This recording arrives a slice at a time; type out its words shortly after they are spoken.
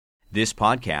This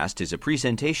podcast is a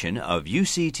presentation of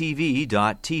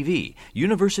UCTV.tv,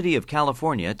 University of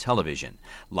California Television.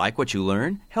 Like what you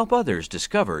learn? Help others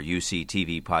discover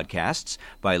UCTV podcasts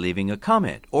by leaving a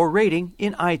comment or rating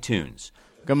in iTunes.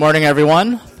 Good morning,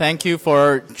 everyone. Thank you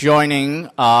for joining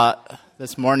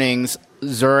this morning's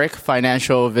Zurich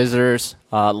Financial Visitors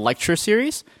Lecture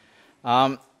Series.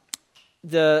 The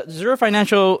Zurich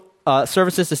Financial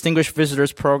Services Distinguished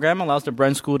Visitors Program allows the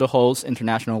Bren School to host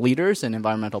international leaders in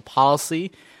environmental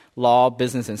policy, law,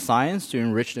 business, and science to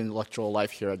enrich the intellectual life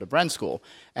here at the Bren School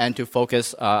and to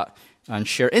focus and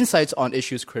share insights on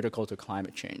issues critical to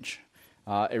climate change.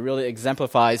 It really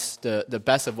exemplifies the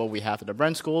best of what we have at the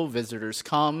Bren School. Visitors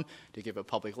come to give a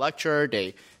public lecture,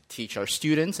 they teach our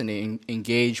students, and they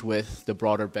engage with the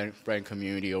broader Bren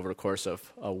community over the course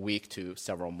of a week to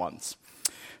several months.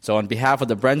 So on behalf of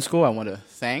the Bren School, I want to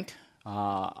thank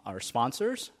our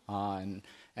sponsors and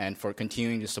for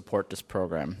continuing to support this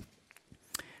program.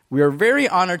 We are very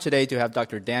honored today to have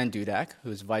Dr. Dan Dudek,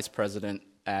 who is Vice President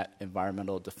at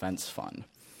Environmental Defense Fund.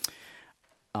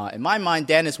 In my mind,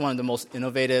 Dan is one of the most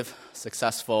innovative,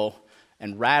 successful,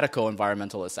 and radical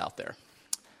environmentalists out there.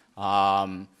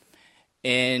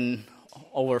 In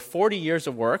over 40 years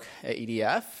of work at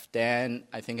EDF, Dan,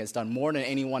 I think, has done more than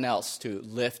anyone else to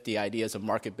lift the ideas of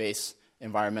market-based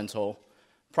environmental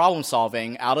problem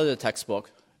solving out of the textbook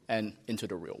and into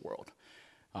the real world.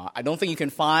 I don't think you can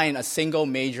find a single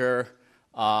major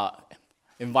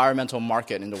environmental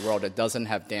market in the world that doesn't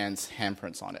have Dan's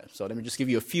handprints on it. So let me just give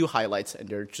you a few highlights, and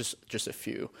they're just a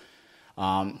few.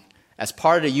 As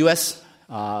part of the U.S.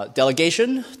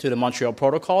 Delegation to the Montreal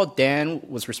Protocol, Dan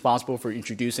was responsible for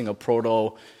introducing a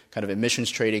proto kind of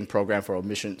emissions trading program for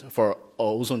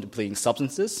ozone-depleting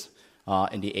substances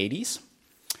in the 80s.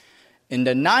 In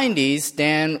the 90s,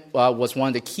 Dan was one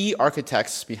of the key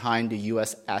architects behind the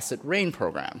U.S. Acid Rain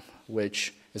program,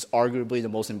 which is arguably the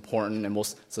most important and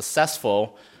most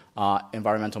successful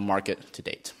environmental market to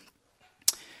date.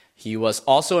 He was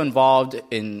also involved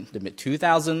in the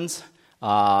mid-2000s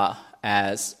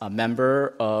as a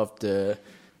member of the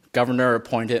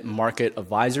governor-appointed Market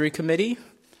Advisory Committee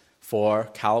for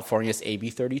California's AB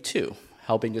 32,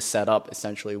 helping to set up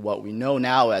essentially what we know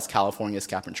now as California's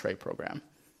cap-and-trade program.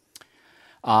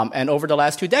 And over the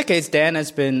last 2 decades, Dan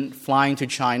has been flying to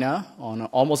China on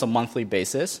almost a monthly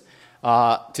basis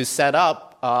to set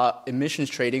up emissions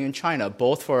trading in China,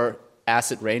 both for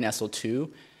acid rain,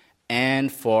 SO2,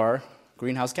 and for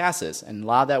greenhouse gases. And a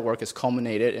lot of that work has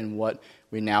culminated in what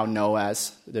we now know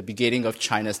as the beginning of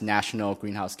China's national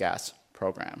greenhouse gas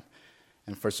program.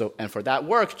 And for that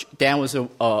work, Dan was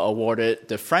awarded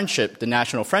the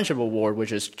National Friendship Award,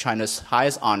 which is China's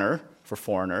highest honor for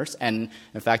foreigners. And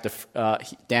in fact,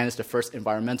 Dan is the first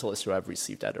environmentalist to have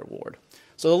received that award.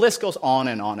 So the list goes on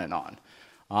and on and on.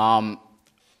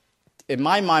 In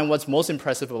my mind, what's most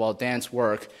impressive about Dan's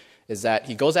work is that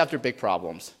he goes after big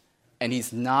problems, and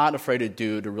he's not afraid to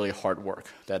do the really hard work.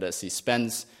 That is, he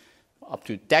spends up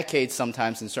to decades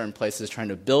sometimes in certain places trying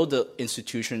to build the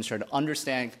institutions, trying to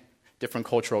understand different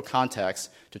cultural contexts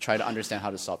to try to understand how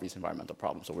to solve these environmental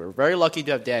problems. So we're very lucky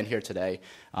to have Dan here today,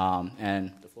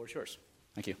 and the floor is yours.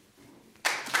 Thank you.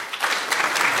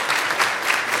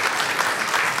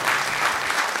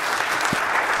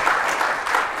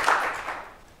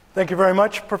 Thank you very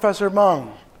much, Professor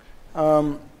Meng.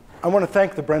 I want to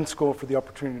thank the Bren School for the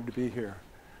opportunity to be here.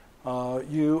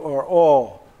 You are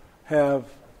all have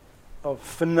a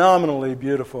phenomenally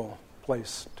beautiful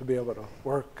place to be able to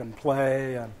work and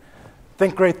play and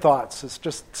think great thoughts. It's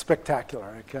just spectacular.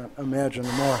 I can't imagine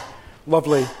a more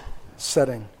lovely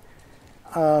setting.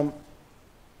 To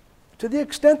the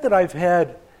extent that I've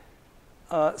had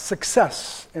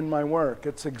success in my work,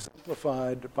 it's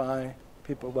exemplified by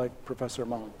people like Professor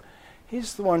Meng.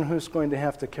 He's the one who's going to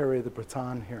have to carry the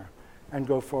baton here and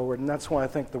go forward, and that's why I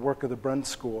think the work of the Bren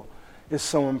School is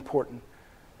so important.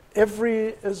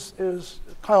 As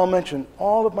Kyle mentioned,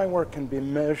 all of my work can be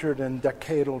measured in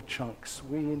decadal chunks.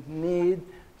 We need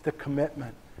the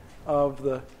commitment of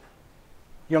the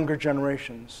younger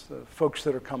generations, the folks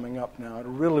that are coming up now, to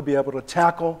really be able to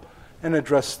tackle and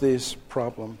address these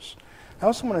problems. I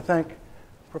also want to thank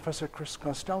Professor Chris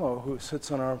Costello, who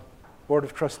sits on our Board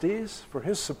of Trustees, for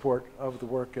his support of the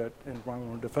work at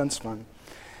Environmental Defense Fund.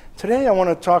 Today I want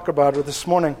to talk about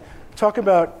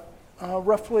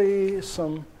roughly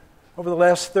over the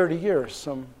last 30 years,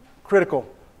 some critical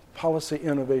policy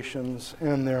innovations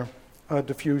and their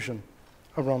diffusion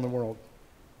around the world.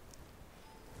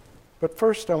 But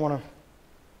first I want to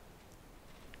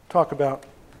talk about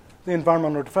the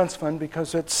Environmental Defense Fund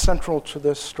because it's central to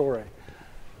this story.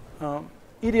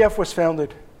 EDF was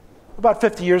founded about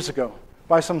 50 years ago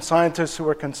by some scientists who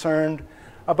were concerned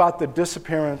about the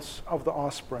disappearance of the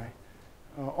osprey.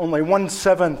 Only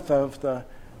 1/7 of the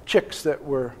chicks that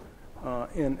were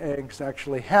in eggs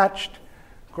actually hatched.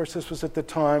 Of course, this was at the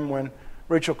time when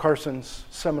Rachel Carson's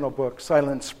seminal book,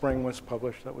 Silent Spring, was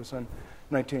published. That was in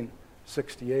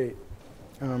 1968.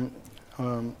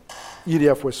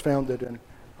 EDF was founded in,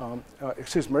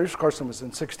 Rachel Carson was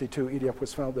in 62. EDF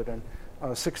was founded in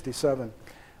 67.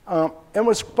 And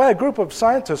was by a group of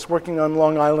scientists working on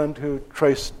Long Island who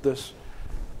traced this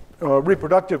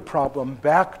reproductive problem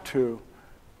back to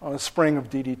a spring of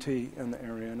DDT in the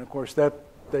area. And of course, that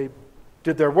they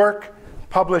did their work,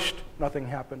 published, nothing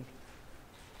happened.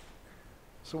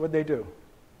 So what'd they do?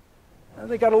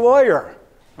 They got a lawyer,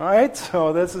 all right?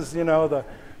 So this is, the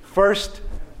first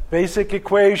basic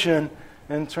equation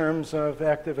in terms of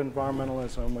active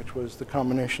environmentalism, which was the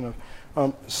combination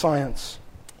of science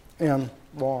and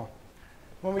law.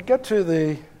 When we get to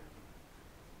the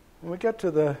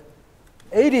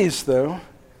 80s, though,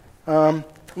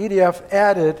 EDF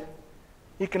added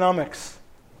economics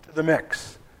to the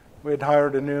mix. We had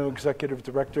hired a new executive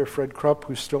director, Fred Krupp,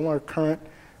 who's still our current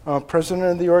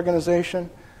president of the organization.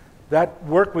 That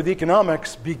work with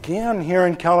economics began here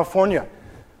in California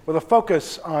with a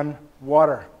focus on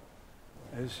water.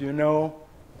 As you know,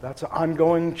 that's an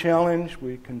ongoing challenge.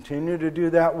 We continue to do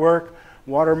that work.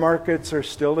 Water markets are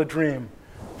still a dream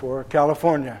for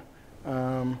California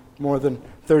more than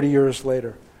 30 years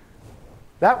later.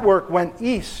 That work went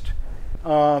east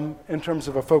in terms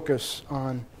of a focus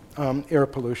on air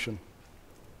pollution.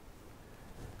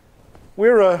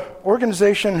 We're an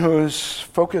organization who's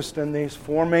focused in these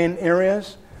four main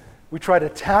areas. We try to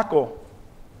tackle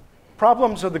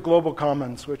problems of the global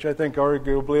commons, which I think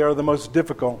arguably are the most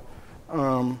difficult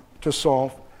to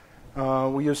solve.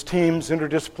 We use teams,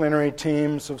 interdisciplinary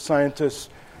teams of scientists,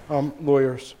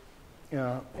 lawyers,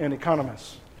 and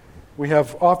economists. We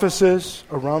have offices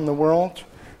around the world.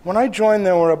 When I joined,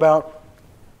 there were about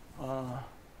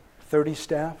 30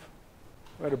 staff.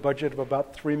 We had a budget of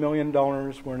about $3 million.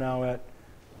 We're now at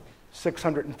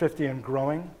 650 and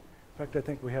growing. In fact, I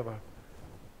think we have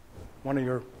one of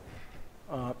your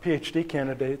PhD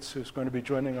candidates who's going to be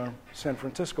joining our San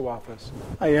Francisco office.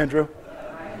 Hi, Andrew.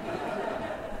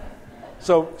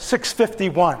 So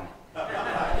 651.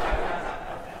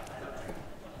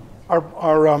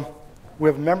 We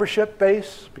have a membership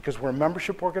base because we're a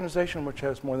membership organization which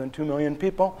has more than 2 million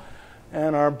people,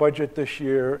 and our budget this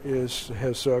year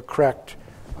has cracked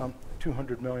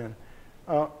 200 million.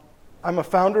 I'm a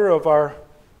founder of our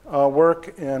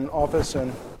work in office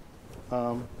in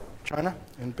China,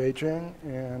 in Beijing,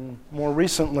 and more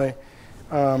recently,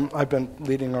 I've been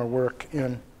leading our work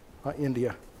in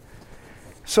India.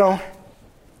 So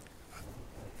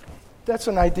that's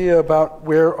an idea about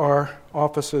where our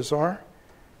offices are.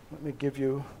 Let me give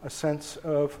you a sense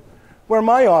of where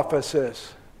my office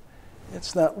is.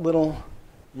 It's that little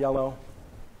yellow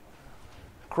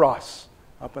cross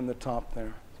up in the top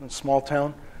there. It's in a small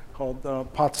town called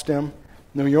Potsdam,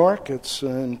 New York. It's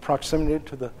in proximity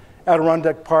to the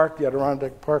Adirondack Park. The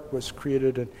Adirondack Park was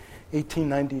created in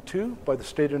 1892 by the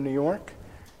state of New York.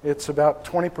 It's about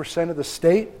 20% of the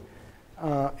state.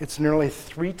 It's nearly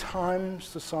 3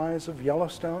 times the size of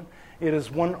Yellowstone. It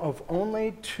is one of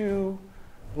only 2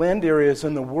 land areas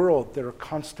in the world that are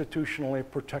constitutionally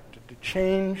protected. To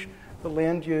change the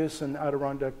land use in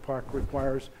Adirondack Park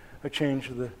requires a change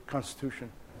of the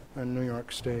Constitution in New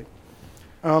York State.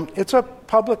 It's a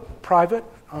public-private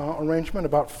arrangement.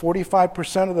 About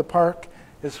 45% of the park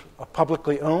is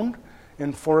publicly owned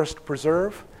in forest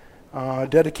preserve,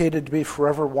 dedicated to be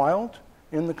forever wild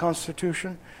in the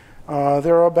Constitution.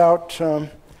 There are about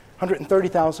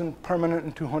 130,000 permanent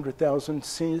and 200,000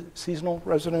 seasonal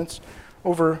residents.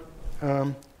 Over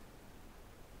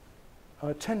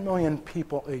 10 million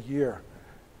people a year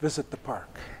visit the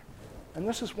park. And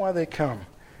this is why they come.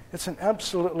 It's an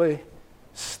absolutely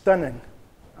stunning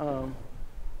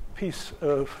piece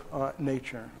of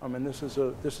nature. I mean, this is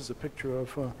a picture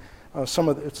of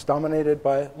it's dominated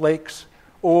by lakes,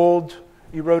 old,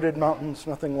 eroded mountains,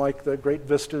 nothing like the great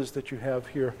vistas that you have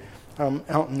here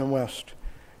out in the west.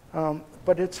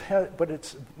 But it's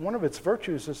one of its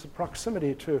virtues is the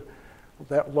proximity to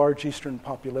that large eastern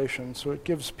population. So it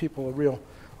gives people a real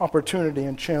opportunity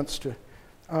and chance to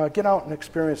get out and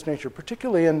experience nature,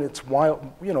 particularly in its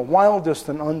wildest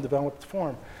and undeveloped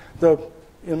form.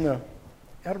 In the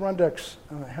Adirondacks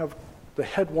have the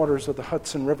headwaters of the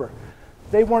Hudson River.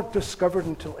 They weren't discovered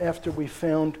until after we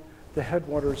found the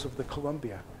headwaters of the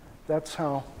Columbia. That's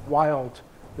how wild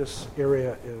this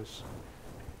area is.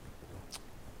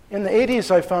 In the 80s,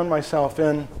 I found myself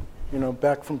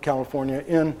back from California,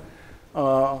 in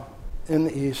in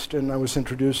the East, and I was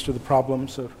introduced to the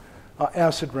problems of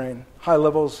acid rain, high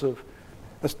levels of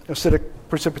acidic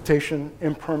precipitation,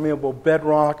 impermeable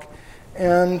bedrock,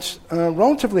 and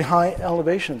relatively high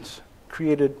elevations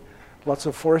created lots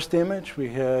of forest damage. We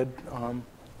had,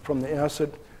 from the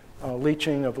acid,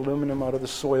 leaching of aluminum out of the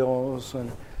soils,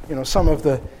 and some of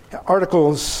the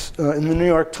articles in the New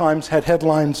York Times had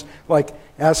headlines like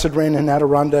 "Acid rain in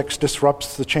Adirondacks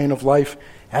disrupts the chain of life,"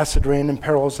 "Acid rain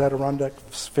imperils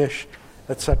Adirondacks fish,"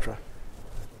 etc.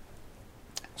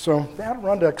 So the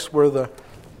Adirondacks were the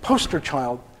poster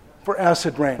child for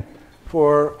acid rain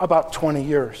for about 20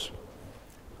 years.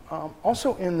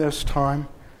 Also in this time,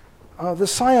 the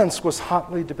science was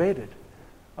hotly debated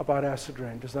about acid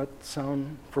rain. Does that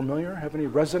sound familiar? Have any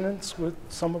resonance with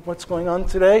some of what's going on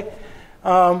today?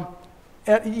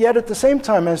 Yet at the same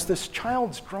time, as this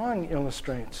child's drawing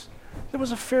illustrates, there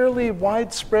was a fairly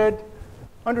widespread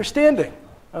understanding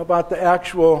about the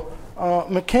actual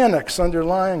mechanics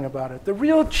underlying about it. The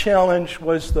real challenge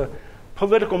was the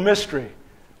political mystery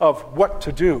of what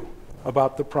to do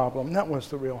about the problem. That was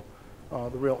the real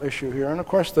issue here. And of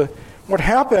course, what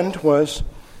happened was,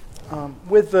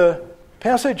 with the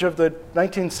passage of the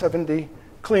 1970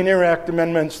 Clean Air Act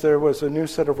amendments, there was a new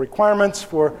set of requirements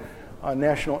for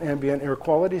national ambient air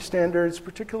quality standards,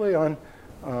 particularly on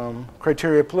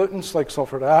criteria pollutants like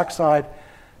sulfur dioxide.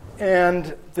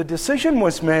 And the decision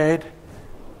was made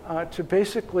to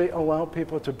basically allow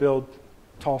people to build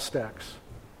tall stacks,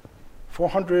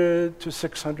 400 to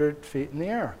 600 feet in the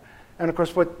air. And of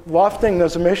course, what lofting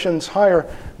those emissions higher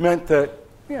meant that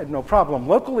we had no problem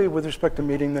locally with respect to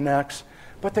meeting the NAAQS,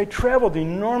 but they traveled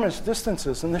enormous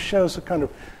distances, and this shows a kind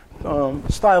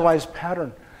of stylized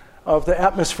pattern of the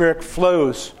atmospheric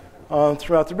flows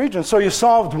throughout the region. So you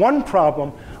solved one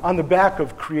problem on the back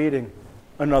of creating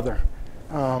another.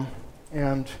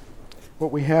 And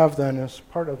what we have then is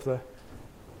part of the,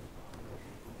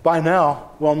 by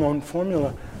now, well-known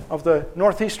formula of the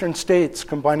northeastern states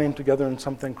combining together in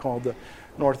something called the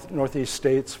Northeast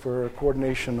States for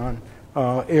Coordination on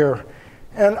Air.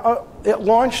 And it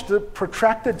launched a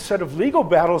protracted set of legal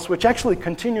battles which actually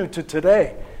continue to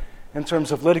today in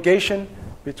terms of litigation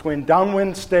between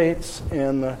downwind states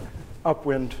and the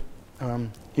upwind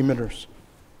emitters.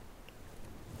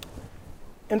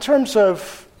 In terms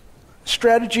of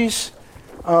strategies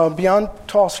beyond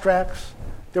tall stacks,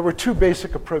 there were two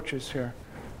basic approaches here.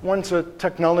 One's a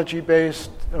technology-based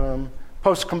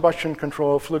post-combustion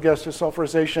control, flue gas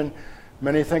desulfurization.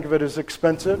 Many think of it as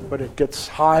expensive, but it gets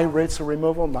high rates of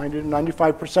removal, 90 to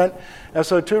 95%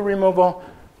 SO2 removal.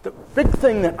 The big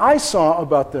thing that I saw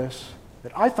about this,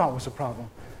 that I thought was a problem,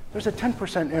 there's a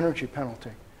 10% energy penalty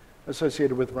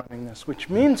associated with running this, which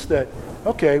means that,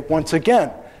 okay, once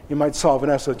again, you might solve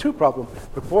an SO2 problem,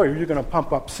 but boy, you're going to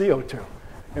pump up CO2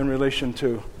 in relation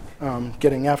to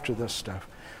getting after this stuff.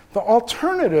 The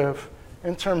alternative,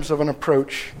 in terms of an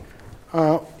approach,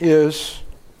 is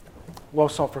low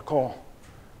sulfur coal.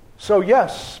 So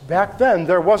yes, back then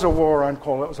there was a war on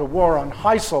coal. It was a war on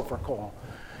high sulfur coal.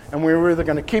 And we were either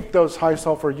going to keep those high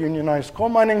sulfur unionized coal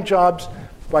mining jobs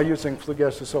by using flue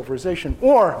gas desulfurization,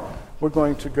 or we're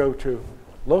going to go to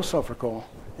low sulfur coal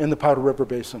in the Powder River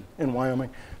Basin in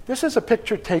Wyoming. This is a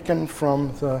picture taken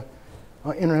from the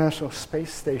International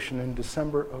Space Station in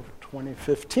December of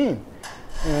 2015.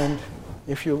 And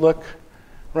if you look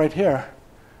right here,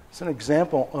 it's an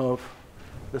example of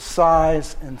the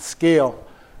size and scale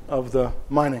of the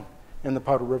mining in the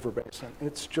Powder River Basin.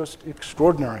 It's just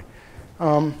extraordinary.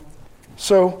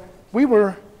 So we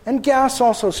were, and gas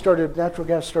also started, natural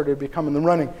gas started becoming the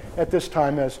running at this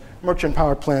time as merchant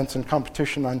power plants and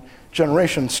competition on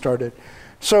generation started.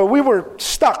 So we were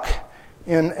stuck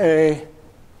in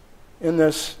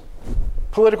this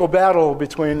political battle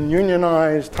between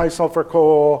unionized high sulfur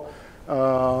coal,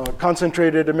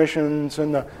 concentrated emissions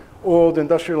in the old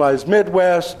industrialized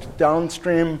Midwest,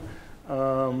 downstream,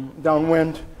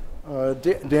 downwind,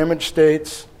 damaged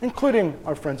states, including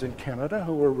our friends in Canada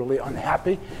who were really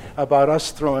unhappy about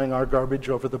us throwing our garbage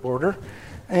over the border,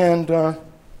 and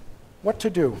what to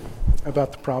do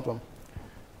about the problem.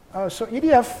 So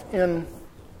EDF, in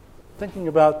thinking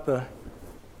about the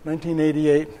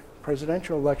 1988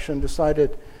 presidential election,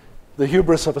 decided, the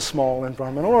hubris of a small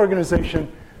environmental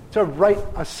organization, to write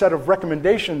a set of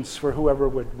recommendations for whoever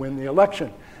would win the election.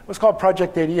 It was called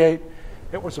Project 88.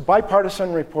 It was a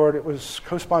bipartisan report. It was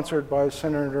co-sponsored by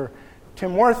Senator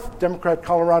Tim Wirth, Democrat,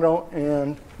 Colorado,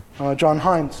 and John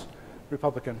Hines,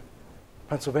 Republican,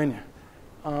 Pennsylvania.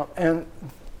 And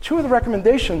two of the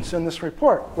recommendations in this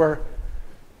report were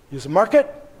use a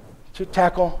market to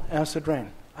tackle acid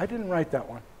rain. I didn't write that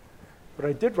one, but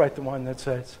I did write the one that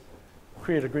says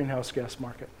create a greenhouse gas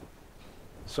market.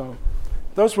 So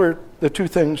those were the two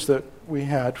things that we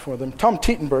had for them. Tom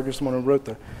Tietenberg is the one who wrote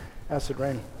the acid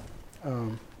rain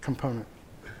component.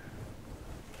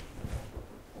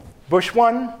 Bush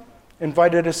 1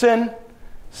 invited us in,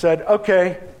 said,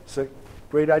 okay, it's a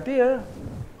great idea.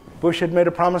 Bush had made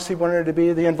a promise he wanted to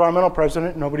be the environmental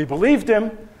president. Nobody believed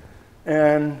him.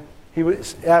 And he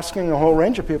was asking a whole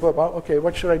range of people about, okay,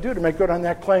 what should I do to make good on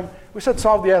that claim? We said,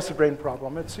 solve the acid rain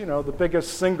problem. It's, the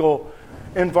biggest single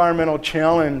environmental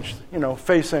challenge,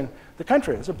 facing the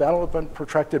country. It's a battle, a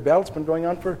protracted battle. It's been going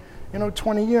on for,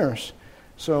 20 years.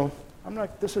 So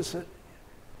this is,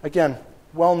 again,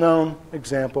 well-known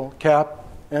example, cap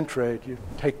and trade. You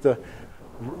take the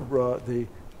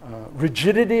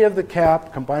rigidity of the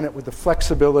cap, combine it with the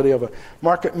flexibility of a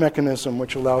market mechanism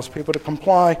which allows people to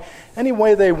comply any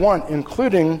way they want,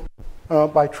 including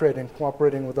by trading,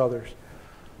 cooperating with others.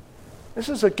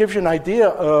 This gives you an idea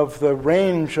of the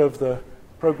range of the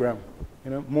program.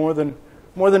 More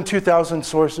than 2,000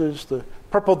 sources. The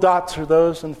purple dots are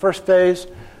those in the first phase.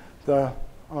 The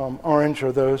orange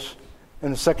are those in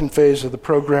the second phase of the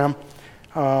program.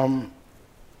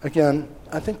 Again,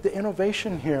 I think the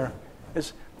innovation here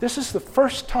is this is the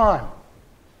first time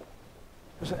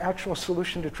there's an actual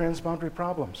solution to transboundary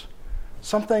problems.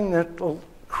 Something that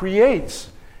creates,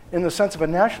 in the sense of a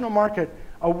national market,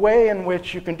 a way in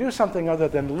which you can do something other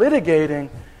than litigating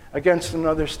against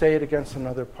another state, against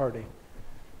another party.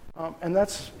 And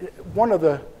that's one of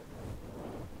the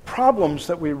problems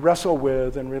that we wrestle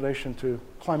with in relation to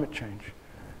climate change,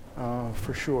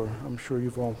 for sure. I'm sure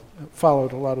you've all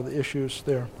followed a lot of the issues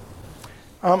there.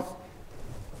 A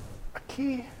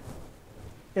key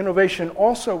innovation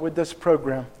also with this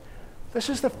program, this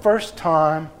is the first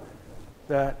time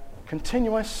that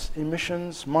continuous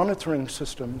emissions monitoring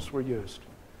systems were used.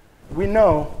 We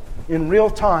know in real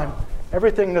time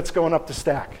everything that's going up the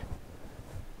stack.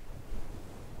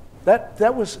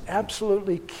 That was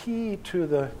absolutely key to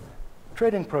the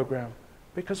trading program,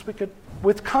 because we could,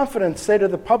 with confidence, say to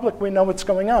the public, we know what's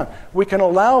going on. We can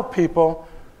allow people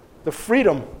the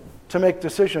freedom to make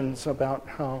decisions about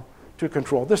how to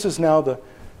control. This is now the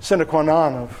sine qua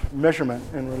non of measurement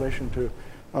in relation to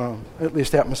at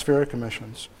least atmospheric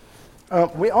emissions.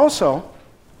 We also,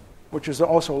 which is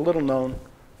also a little known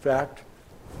fact,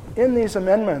 in these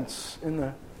amendments, in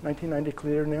the 1990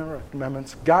 Clean Air Act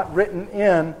amendments, got written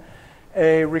in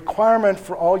a requirement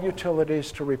for all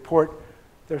utilities to report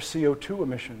their CO2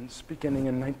 emissions beginning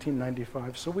in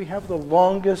 1995. So we have the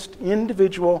longest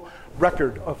individual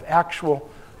record of actual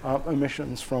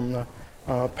emissions from the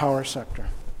power sector.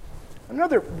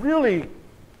 Another really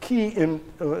key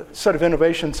set of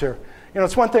innovations here.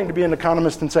 It's one thing to be an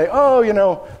economist and say,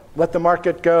 let the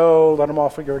market go, let them all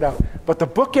figure it out. But the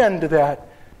bookend to that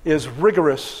is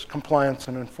rigorous compliance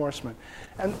and enforcement.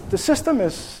 And the system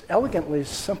is elegantly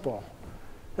simple.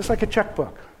 It's like a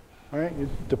checkbook, right? You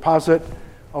deposit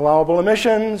allowable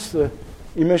emissions, the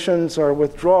emissions are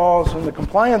withdrawals, and the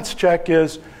compliance check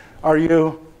is, are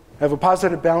you have a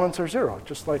positive balance or zero,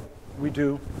 just like we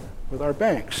do with our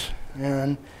banks.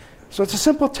 And so it's a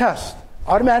simple test.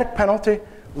 Automatic penalty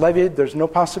levied. There's no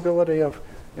possibility of,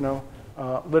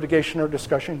 litigation or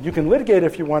discussion. You can litigate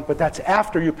if you want, but that's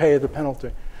after you pay the penalty.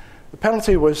 The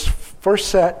penalty was first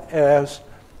set as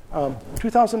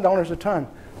 $2,000 a ton.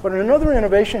 But another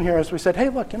innovation here is we said, hey,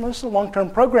 look, this is a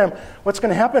long-term program. What's going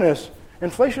to happen is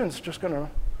inflation is just going to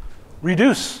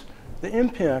reduce the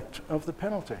impact of the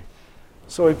penalty.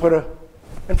 So we put an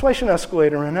inflation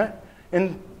escalator in it,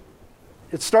 and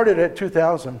it started at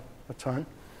 $2,000 a ton.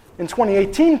 In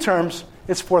 2018 terms,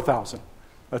 it's $4,000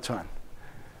 a ton.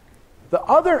 The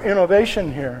other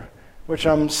innovation here, which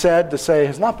I'm sad to say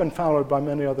has not been followed by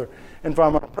many other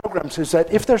environmental programs, is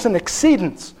that if there's an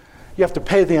exceedance, you have to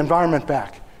pay the environment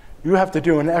back. You have to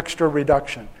do an extra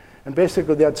reduction. And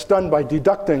basically that's done by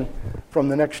deducting from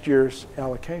the next year's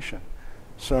allocation.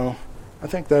 So I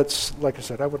think that's, like I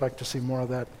said, I would like to see more of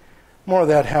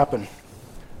that happen.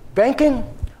 Banking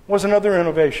was another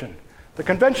innovation. The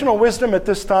conventional wisdom at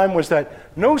this time was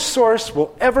that no source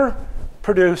will ever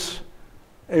produce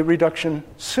a reduction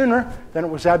sooner than it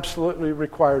was absolutely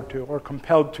required to or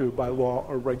compelled to by law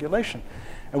or regulation.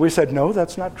 And we said, no,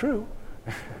 that's not true.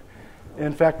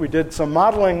 In fact, we did some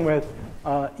modeling with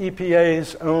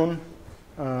EPA's own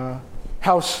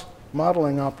house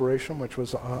modeling operation, which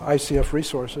was ICF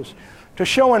Resources, to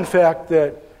show, in fact,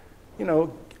 that,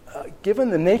 given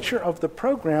the nature of the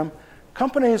program,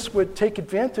 companies would take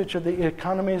advantage of the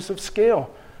economies of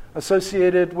scale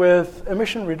associated with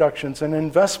emission reductions and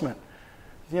investment.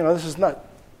 This is not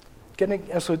getting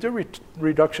SO2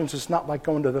 reductions is not like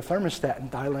going to the thermostat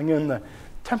and dialing in the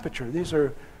temperature. These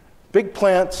are big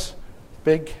plants,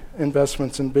 big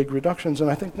investments and big reductions. And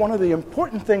I think one of the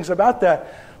important things about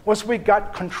that was we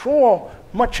got control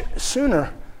much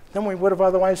sooner than we would have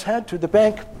otherwise had to. The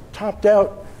bank topped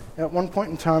out at one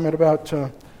point in time at about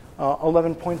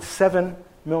 11.7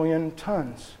 million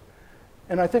tons.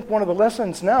 And I think one of the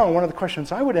lessons now, and one of the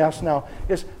questions I would ask now,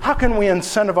 is how can we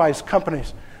incentivize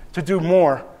companies to do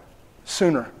more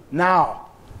sooner, now?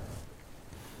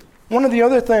 One of the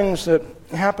other things that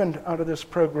happened out of this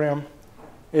program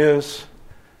is,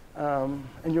 and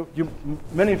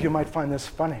many of you might find this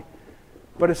funny,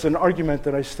 but it's an argument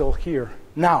that I still hear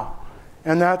now.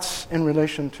 And that's in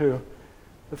relation to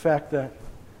the fact that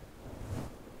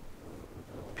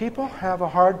people have a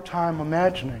hard time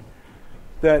imagining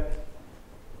that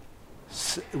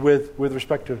with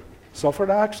respect to sulfur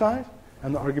dioxide,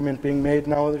 and the argument being made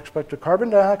now with respect to carbon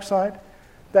dioxide,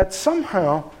 that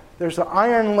somehow there's an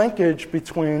iron linkage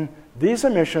between these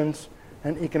emissions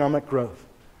and economic growth.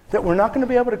 That we're not going to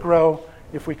be able to grow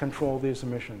if we control these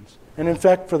emissions. And in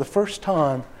fact, for the first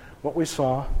time, what we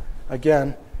saw,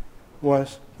 again,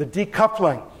 was the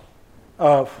decoupling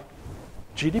of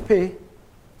GDP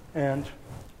and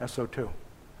SO2.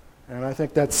 And I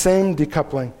think that same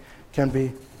decoupling can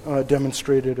be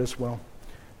demonstrated as well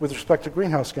with respect to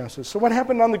greenhouse gases. So what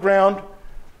happened on the ground?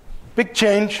 Big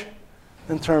change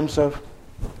in terms of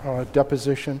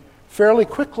deposition fairly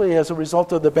quickly as a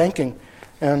result of the banking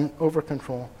and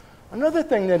over-control. Another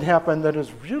thing that happened that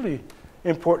is really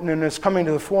important and is coming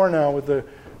to the fore now with the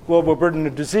global burden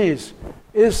of disease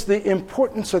is the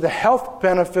importance of the health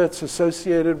benefits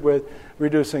associated with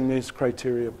reducing these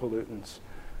criteria pollutants.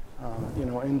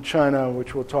 In China,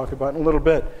 which we'll talk about in a little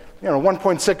bit,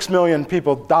 1.6 million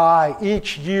people die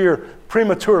each year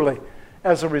prematurely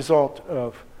as a result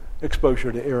of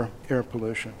exposure to air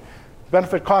pollution.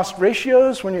 Benefit-cost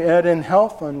ratios, when you add in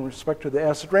health in respect to the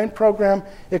acid rain program,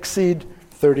 exceed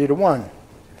 30-1.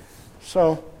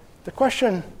 So the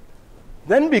question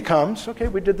then becomes, okay,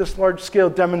 we did this large-scale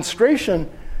demonstration,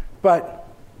 but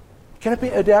can it be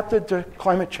adapted to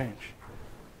climate change?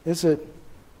 Is it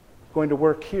going to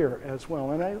work here as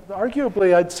well? And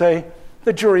arguably, I'd say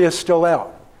the jury is still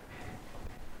out.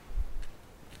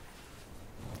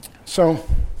 So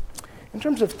in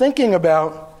terms of thinking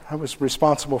about, I was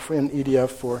responsible in EDF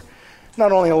for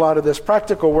not only a lot of this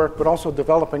practical work, but also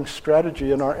developing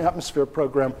strategy in our atmosphere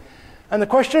program. And the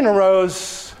question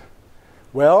arose,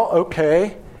 well,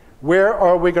 okay, where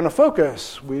are we going to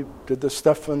focus? We did this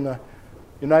stuff in the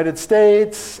United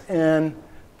States, and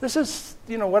this is,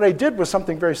 what I did was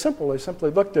something very simple. I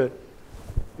simply looked at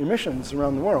emissions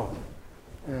around the world,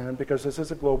 and because this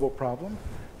is a global problem,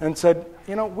 and said,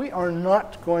 we are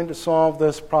not going to solve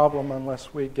this problem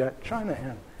unless we get China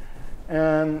in.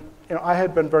 And I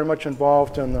had been very much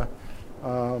involved in the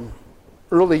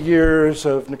early years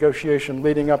of negotiation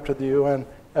leading up to the UN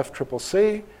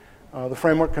FCCC, the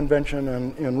Framework Convention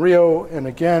in Rio, and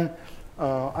again,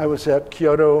 I was at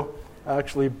Kyoto. I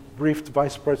actually briefed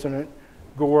Vice President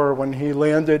Gore when he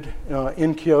landed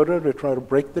in Kyoto to try to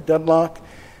break the deadlock.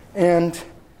 And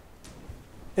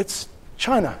it's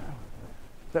China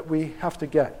that we have to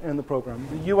get in the program.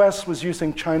 The U.S. was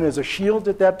using China as a shield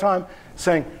at that time,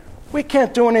 saying, we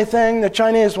can't do anything. The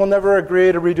Chinese will never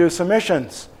agree to reduce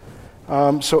emissions.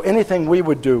 So anything we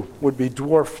would do would be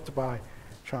dwarfed by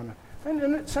China. And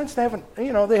in a sense, they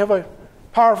have a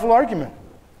powerful argument.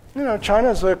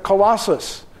 China's a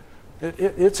colossus.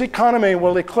 Its economy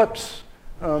will eclipse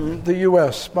the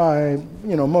U.S. by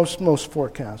most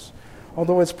forecasts,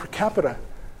 although its per capita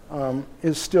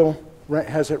is still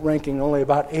has it ranking only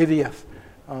about 80th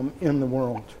in the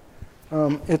world.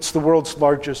 It's the world's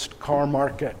largest car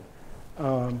market.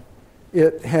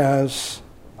 It's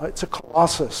a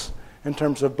colossus in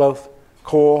terms of both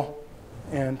coal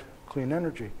and clean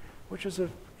energy, which is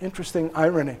an interesting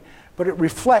irony, but it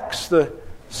reflects the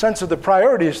sense of the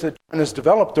priorities that China has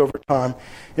developed over time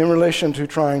in relation to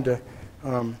trying to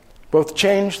both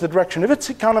change the direction of its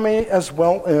economy as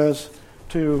well as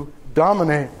to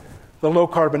dominate the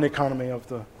low-carbon economy of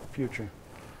the future.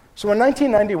 So in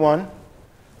 1991,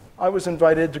 I was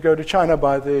invited to go to China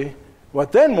by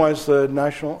what then was the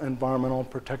National Environmental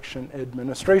Protection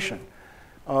Administration.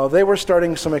 They were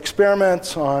starting some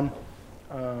experiments on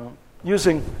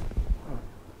using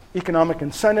economic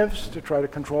incentives to try to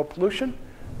control pollution.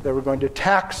 They were going to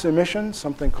tax emissions,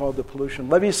 something called the pollution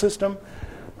levy system.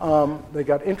 They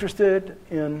got interested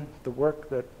in the work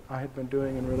that I had been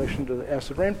doing in relation to the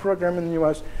acid rain program in the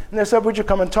U.S. And they said, would you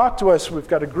come and talk to us? We've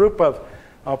got a group of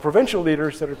provincial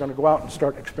leaders that are going to go out and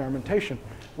start experimentation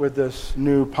with this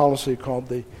new policy called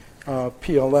the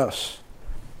PLS.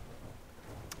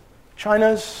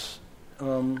 China's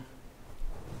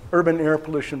urban air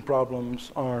pollution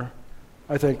problems are,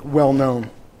 I think, well known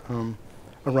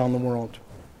around the world.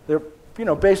 They're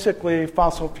basically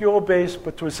fossil fuel based,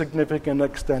 but to a significant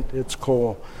extent it's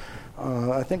coal.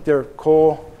 I think their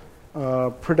coal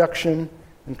production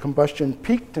and combustion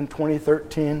peaked in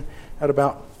 2013 at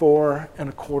about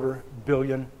 4.25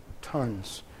 billion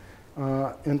tons.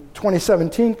 In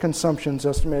 2017, consumption is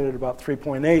estimated at about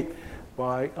 3.8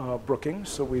 by Brookings,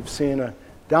 so we've seen a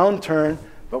downturn,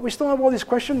 but we still have all these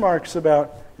question marks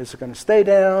about, is it going to stay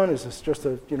down? Is this just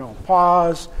a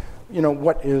pause?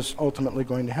 What is ultimately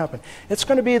going to happen? It's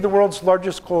going to be the world's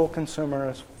largest coal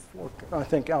consumer, I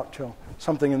think, out till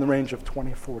something in the range of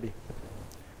 2040,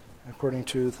 according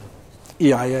to the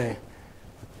EIA.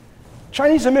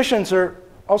 Chinese emissions are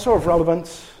also of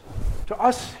relevance to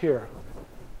us here.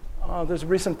 There's a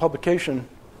recent publication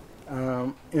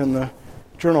in the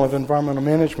Journal of Environmental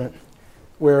Management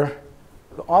where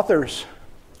the authors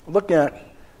look at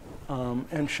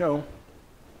and show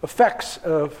effects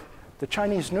of the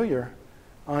Chinese New Year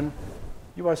on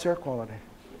U.S. air quality.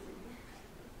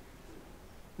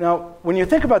 Now, when you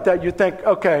think about that, you think,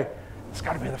 okay, it's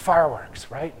got to be the fireworks,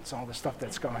 right? It's all the stuff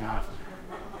that's going off.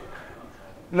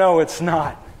 No, it's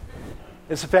not.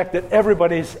 It's the fact that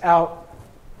everybody's out,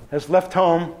 has left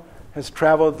home, has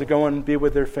traveled to go and be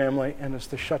with their family, and it's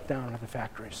the shutdown of the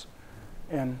factories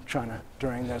in China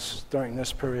during this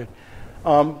period.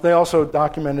 They also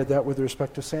documented that with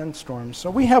respect to sandstorms.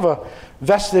 So we have a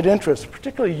vested interest,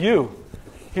 particularly you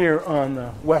here on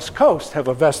the West Coast have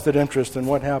a vested interest in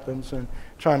what happens in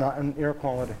China and air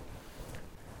quality.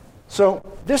 So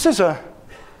this is a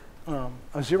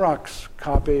Xerox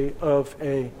copy of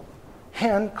a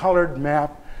hand-colored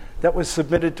map that was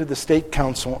submitted to the State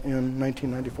Council in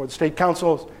 1994. The State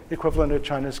Council is equivalent to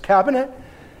China's cabinet.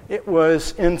 It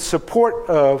was in support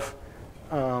of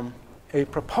a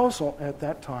proposal at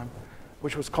that time,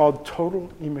 which was called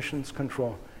Total Emissions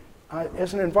Control.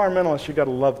 As an environmentalist, you got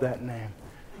to love that name.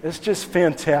 It's just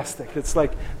fantastic. It's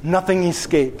like nothing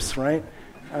escapes, right?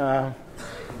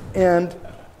 And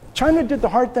China did the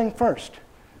hard thing first.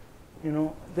 In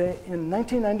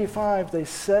 1995, they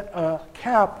set a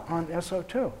cap on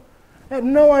SO2. They had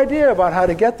no idea about how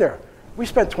to get there. We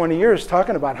spent 20 years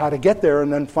talking about how to get there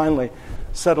and then finally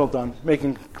settled on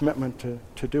making a commitment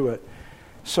to do it.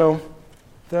 So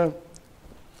the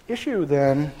issue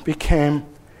then became,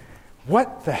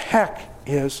 what the heck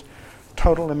is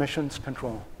total emissions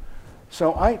control?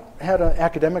 So I had an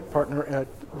academic partner at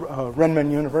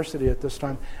Renmin University at this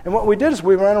time, and what we did is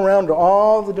we ran around to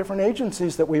all the different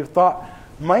agencies that we thought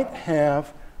might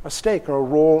have a stake or a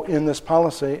role in this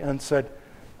policy and said,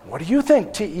 what do you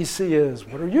think TEC is?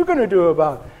 What are you going to do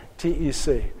about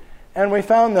TEC? And we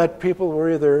found that people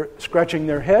were either scratching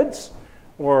their heads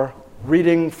or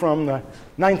reading from the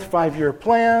 9th five-year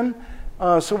plan.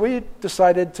 So we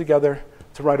decided together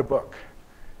to write a book.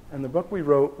 And the book we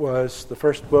wrote was the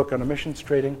first book on emissions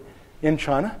trading in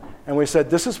China. And we said,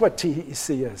 this is what TEC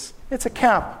is. It's a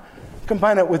cap.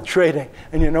 Combine it with trading.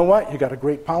 And you know what? You got a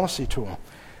great policy tool.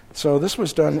 So this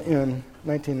was done in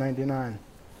 1999.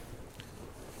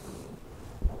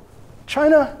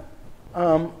 China,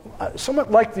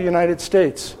 somewhat like the United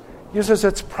States, uses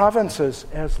its provinces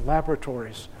as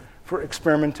laboratories for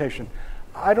experimentation.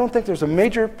 I don't think there's a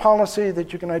major policy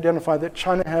that you can identify that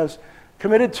China has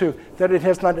committed to that it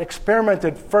has not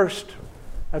experimented first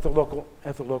at the local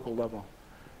level.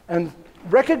 And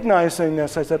recognizing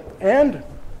this, I said, and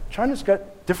China's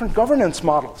got different governance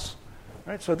models.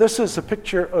 Right? So this is a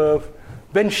picture of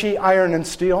Benxi Iron and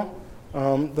Steel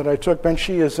that I took.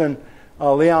 Benxi is in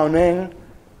Liaoning,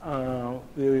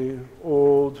 the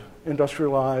old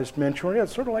industrialized Manchuria.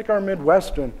 It's sort of like our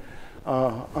Midwest in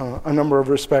a number of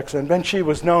respects. And Benxi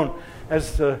was known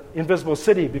as the invisible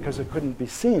city because it couldn't be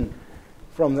seen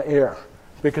from the air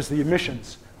because the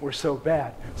emissions were so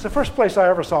bad. It's the first place I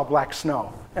ever saw black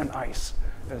snow and ice.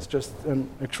 It's just an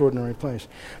extraordinary place.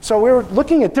 So we were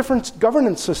looking at different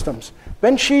governance systems.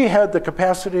 Benxi had the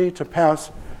capacity to pass,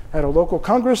 had a local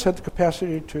Congress, had the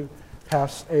capacity to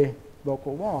pass a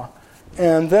local law.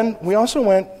 And then we also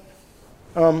went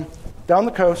down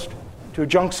the coast to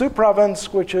Jiangsu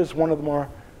province, which is one of the more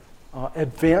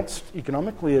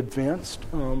economically advanced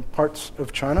parts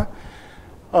of China,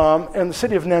 and the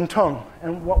city of Nantong.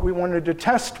 And what we wanted to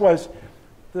test was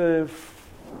the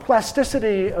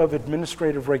plasticity of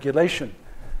administrative regulation.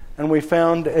 And we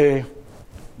found a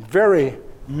very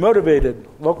motivated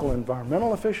local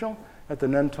environmental official at the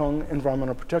Nantong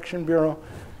Environmental Protection Bureau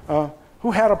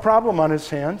who had a problem on his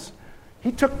hands.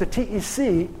 He took the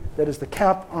TEC, that is the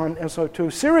cap on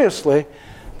SO2, seriously.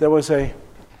 There was a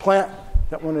plant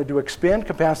that wanted to expand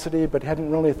capacity but hadn't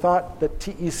really thought that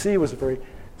TEC was a very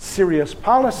serious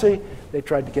policy. They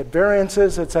tried to get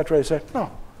variances, et cetera. They said, no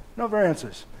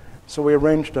variances. So we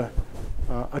arranged a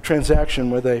transaction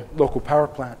with a local power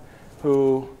plant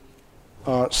who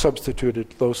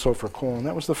substituted low sulfur coal. And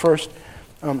that was the first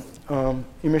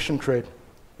emission trade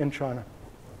in China.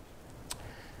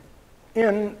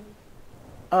 In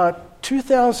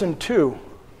 2002,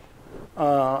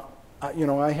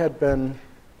 I had been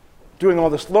doing all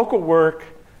this local work,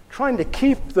 trying to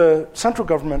keep the central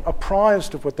government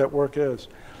apprised of what that work is.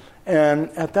 And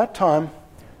at that time,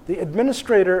 the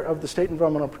administrator of the State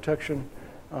Environmental Protection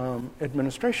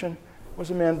Administration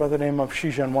was a man by the name of Xi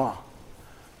Zhenhua.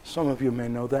 Some of you may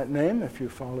know that name if you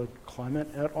followed climate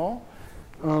at all.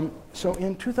 So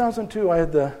in 2002, I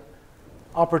had the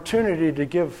opportunity to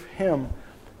give him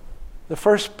the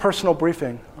first personal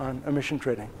briefing on emission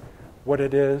trading, what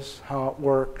it is, how it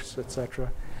works,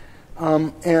 etc.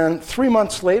 And 3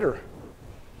 months later,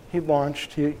 he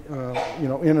launched, in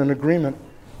an agreement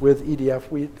with EDF,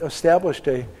 we established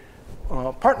a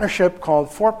partnership called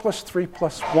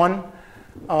 4+3+1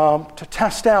 to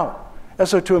test out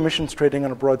SO2 emissions trading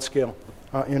on a broad scale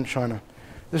in China.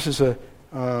 This is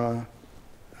an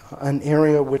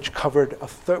area which covered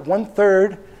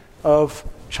 1/3 of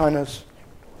China's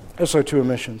SO2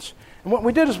 emissions. And what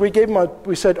we did is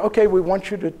we said, okay, we want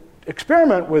you to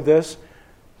experiment with this.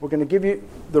 We're going to give you,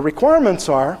 the requirements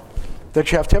are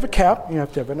that you have to have a cap, you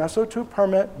have to have an SO2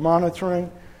 permit, monitoring,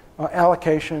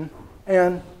 allocation,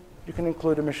 and you can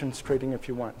include emissions trading if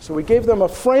you want. So we gave them a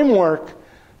framework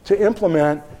to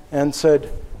implement and said,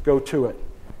 go to it.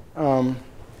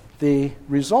 The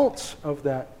results of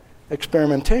that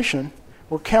experimentation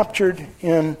were captured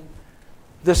in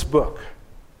this book.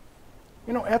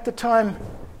 At the time,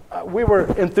 we were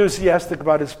enthusiastic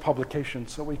about its publication,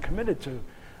 so we committed to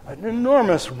an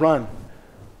enormous run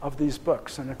of these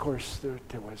books. And of course,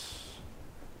 there was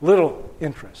little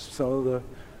interest. So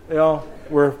they all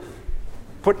were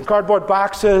put in cardboard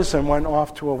boxes and went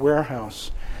off to a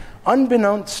warehouse.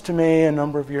 Unbeknownst to me, a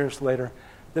number of years later,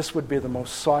 this would be the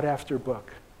most sought-after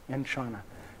book in China.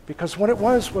 Because what it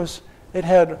was it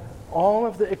had all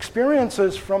of the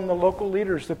experiences from the local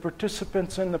leaders, the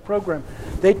participants in the program.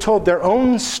 They told their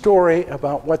own story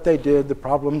about what they did, the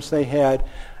problems they had,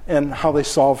 and how they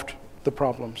solved the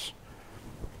problems.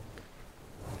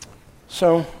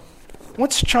 So,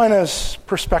 what's China's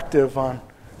perspective on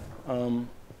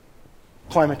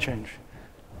climate change?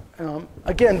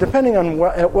 Again, depending on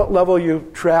at what level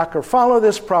you track or follow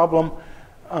this problem,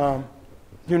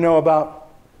 you know about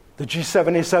the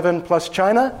G77 plus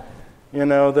China. You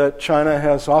know that China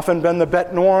has often been the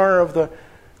bête noire of the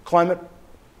climate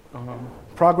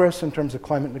progress in terms of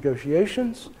climate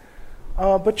negotiations.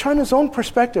 But China's own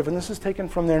perspective, and this is taken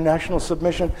from their national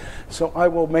submission, so I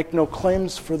will make no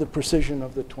claims for the precision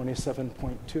of the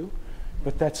 27.2,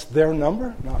 but that's their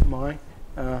number,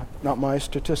 not my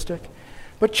statistic.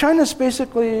 But China's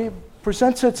basically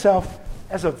presents itself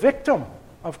as a victim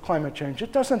of climate change.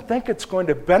 It doesn't think it's going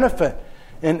to benefit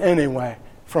in any way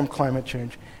from climate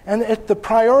change. And the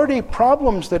priority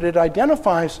problems that it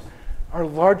identifies are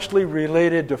largely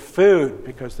related to food,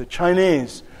 because the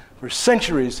Chinese, for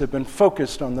centuries, have been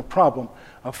focused on the problem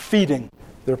of feeding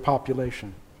their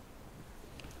population.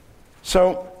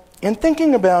 So, in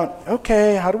thinking about,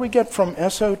 okay, how do we get from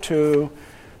SO2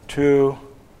 to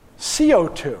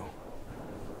CO2?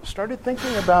 Started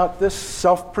thinking about this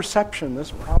self-perception,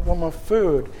 this problem of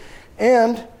food,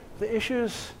 and the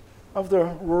issues of the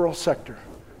rural sector.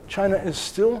 China is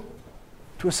still,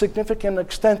 to a significant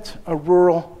extent, a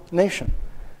rural nation.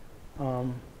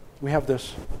 We have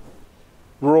this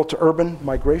rural to urban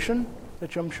migration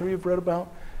that I'm sure you've read about,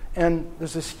 and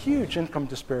there's this huge income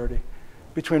disparity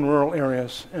between rural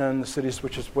areas and the cities,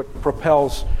 which is what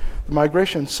propels the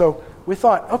migration. So we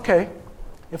thought, okay,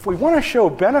 if we want to show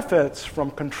benefits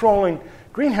from controlling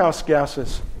greenhouse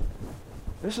gases,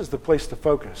 this is the place to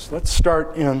focus. Let's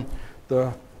start in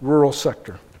the rural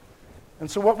sector. And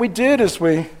so what we did is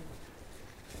we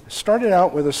started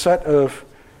out with a set of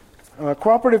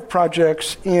cooperative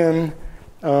projects in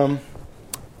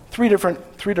three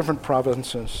different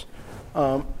provinces.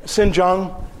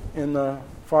 Xinjiang in the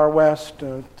far west,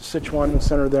 Sichuan in the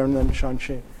center there, and then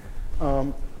Shanxi.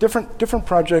 Different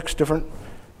projects, different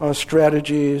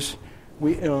strategies.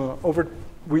 We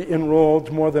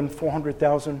enrolled more than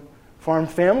 400,000 farm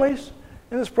families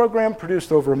in this program,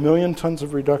 produced over 1 million tons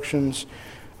of reductions,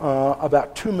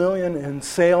 about 2 million in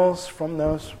sales from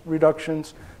those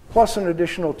reductions, plus an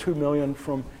additional 2 million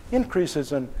from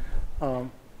increases in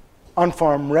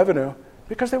on-farm revenue,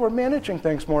 because they were managing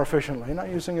things more efficiently, not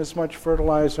using as much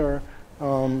fertilizer,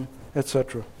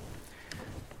 etc.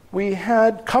 We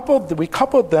coupled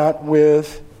that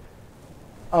with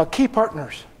key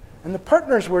partners. And the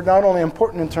partners were not only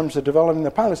important in terms of developing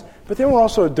the pilots, but they were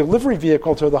also a delivery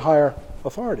vehicle to the higher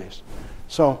authorities.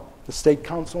 So the State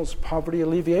Council's Poverty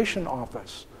Alleviation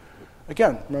Office.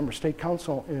 Again, remember, State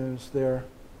Council is their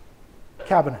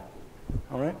cabinet.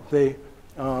 All right? The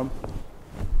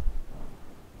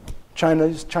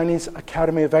Chinese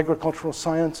Academy of Agricultural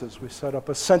Sciences. We set up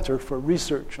a center for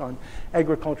research on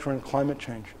agriculture and climate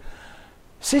change.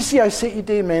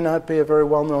 CCICED may not be a very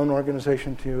well-known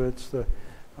organization to you. It's the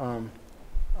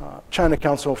China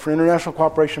Council for International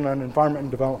Cooperation on Environment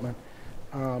and Development.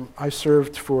 I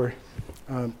served for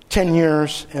 10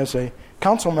 years as a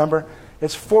council member.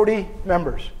 It's 40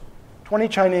 members, 20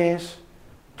 Chinese,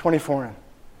 20 foreign.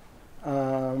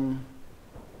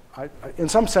 In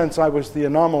some sense, I was the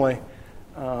anomaly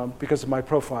because of my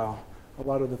profile. A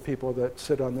lot of the people that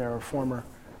sit on there are former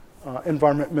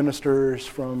environment ministers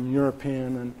from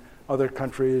European and other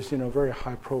countries, very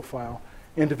high-profile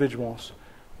individuals.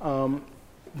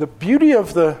 The beauty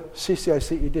of the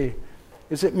CCICED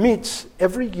is it meets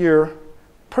every year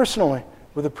personally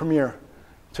with a premier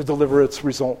to deliver its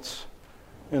results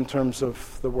in terms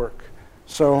of the work.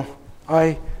 So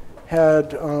I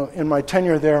had, in my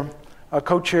tenure there,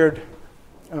 co-chaired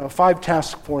 5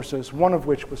 task forces, one of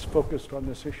which was focused on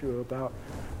this issue about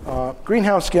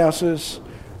greenhouse gases,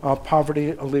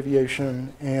 poverty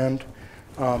alleviation, and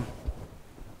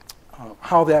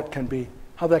how that can be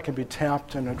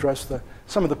tapped and address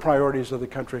some of the priorities of the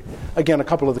country. Again, a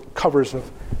couple of the covers of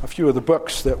a few of the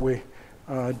books that we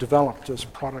developed as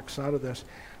products out of this.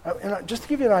 And just to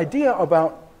give you an idea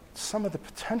about some of the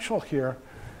potential here,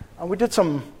 we did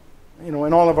some, in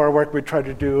all of our work we tried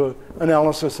to do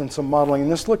analysis and some modeling,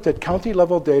 and this looked at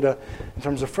county-level data in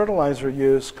terms of fertilizer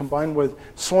use combined with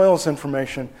soils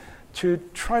information to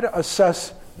try to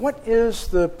assess what is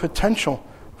the potential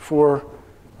for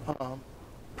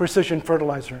precision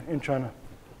fertilizer in China.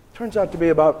 Turns out to be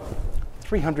about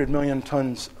 300 million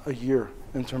tons a year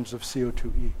in terms of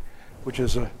CO2e, which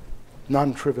is a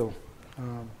non-trivial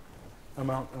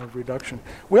amount of reduction.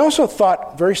 We also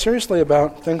thought very seriously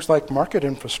about things like market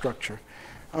infrastructure.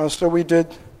 So we did,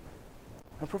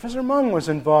 Professor Meng was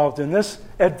involved in this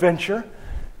adventure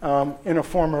in a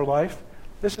former life.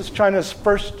 This is China's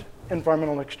first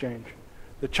environmental exchange,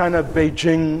 the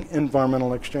China-Beijing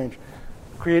Environmental Exchange.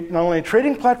 Create not only a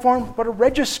trading platform, but a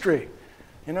registry.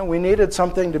 We needed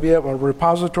something to be able, a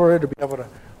repository to be able to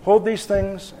hold these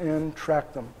things and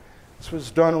track them. This was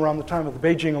done around the time of the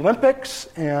Beijing Olympics,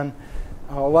 and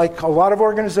like a lot of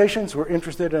organizations, we're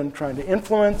interested in trying to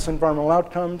influence environmental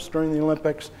outcomes during the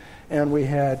Olympics, and we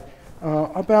had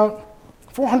about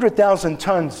 400,000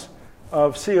 tons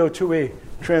of CO2e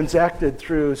transacted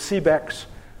through CBEX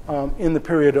in the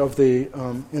period of the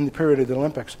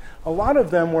Olympics. A lot of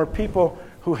them were people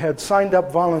who had signed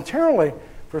up voluntarily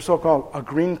for so-called a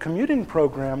green commuting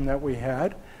program that we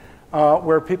had,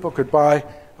 where people could buy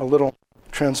a little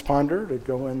transponder to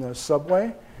go in the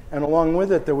subway, and along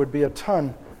with it there would be a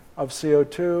ton of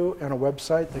CO2 and a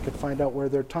website. They could find out where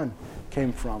their ton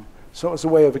came from. So it was a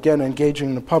way of, again,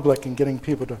 engaging the public and getting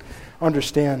people to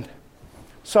understand.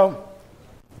 So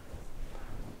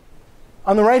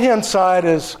on the right-hand side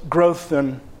is growth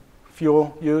in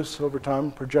fuel use over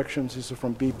time, projections. These are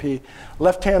from BP.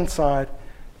 Left-hand side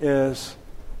is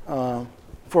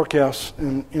forecasts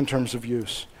in terms of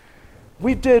use.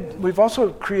 We've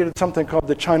also created something called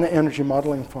the China Energy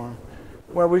Modeling Farm,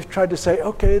 where we've tried to say,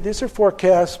 okay, these are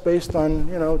forecasts based on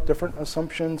different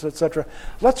assumptions, etc.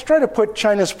 Let's try to put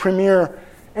China's premier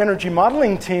energy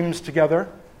modeling teams together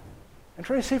and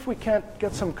try to see if we can't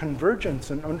get some convergence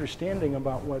and understanding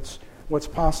about what's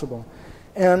possible.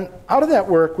 And out of that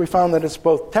work, we found that it's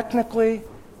both technically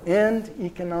and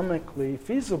economically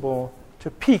feasible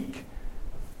to peak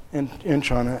in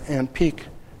China and peak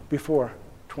before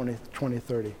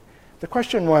 2030. The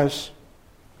question was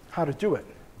how to do it.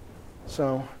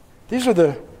 So these are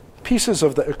the pieces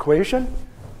of the equation.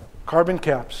 Carbon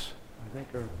caps, I think,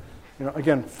 are,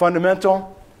 again,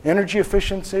 fundamental: energy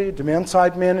efficiency,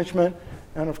 demand-side management,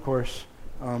 and of course,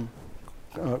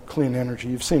 clean energy.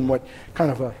 You've seen what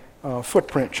kind of a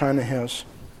footprint China has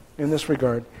in this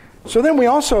regard. So then we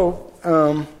also,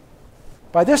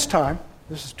 by this time,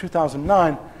 this is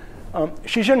 2009,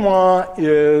 Xi Jinping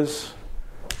is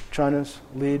China's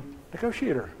lead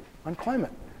negotiator on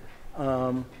climate.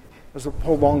 There's a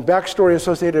whole long backstory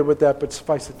associated with that, but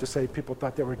suffice it to say, people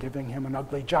thought they were giving him an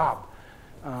ugly job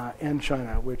in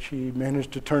China, which he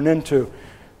managed to turn into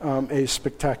a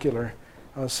spectacular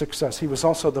success. He was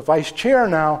also the vice chair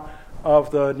now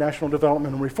of the National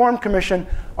Development and Reform Commission,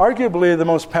 arguably the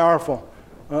most powerful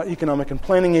economic and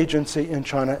planning agency in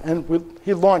China, and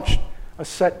he launched a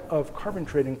set of carbon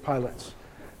trading pilots.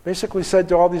 Basically said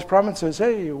to all these provinces,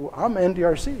 hey, I'm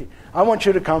NDRC. I want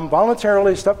you to come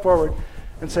voluntarily, step forward,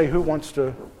 and say who wants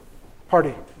to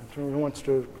party, who wants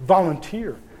to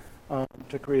volunteer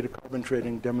to create a carbon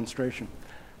trading demonstration.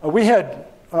 We had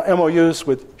MOUs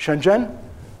with Shenzhen,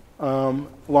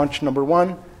 launch number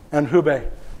 1, and Hubei,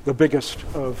 the biggest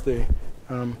of the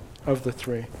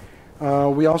three.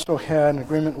 We also had an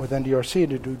agreement with NDRC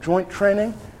to do joint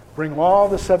training, bring all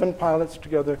the 7 pilots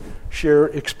together, share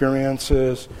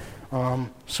experiences,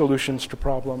 solutions to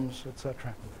problems,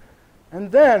 etc.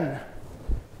 And then,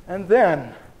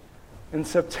 in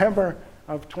September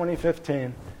of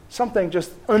 2015, something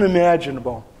just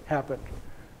unimaginable happened.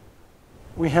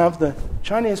 We have the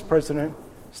Chinese president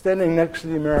standing next to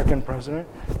the American president,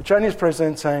 the Chinese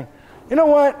president saying, you know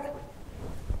what?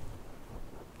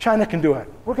 China can do it.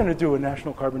 We're going to do a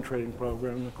national carbon trading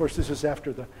program. And of course, this is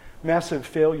after the massive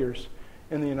failures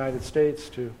in the United States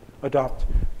to adopt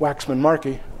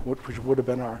Waxman-Markey, which would have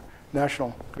been our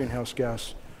national greenhouse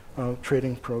gas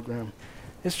trading program.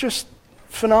 It's just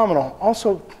phenomenal.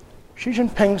 Also, Xi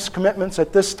Jinping's commitments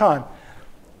at this time,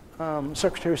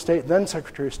 Secretary of State, then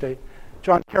Secretary of State,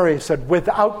 John Kerry said,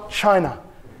 without China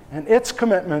and its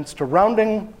commitments to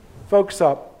rounding folks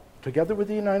up together with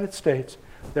the United States,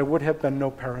 there would have been no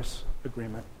Paris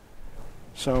Agreement.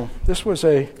 So this was,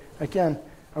 again,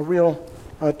 a real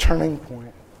turning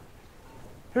point.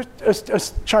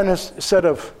 Here's China's set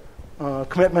of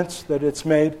commitments that it's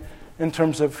made in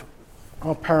terms of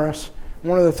Paris.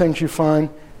 One of the things you find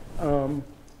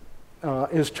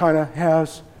is China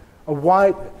has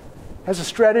a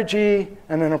strategy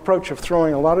and an approach of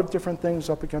throwing a lot of different things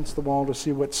up against the wall to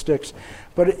see what sticks.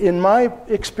 But in my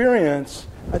experience,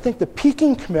 I think the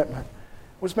peaking commitment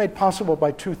was made possible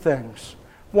by 2 things.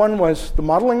 One was the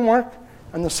modeling work,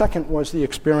 and the second was the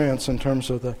experience in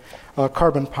terms of the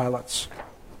carbon pilots.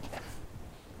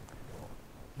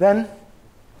 Then,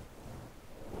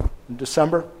 in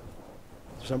December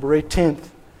 18th,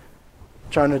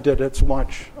 China did its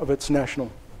launch of its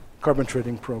national carbon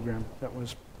trading program that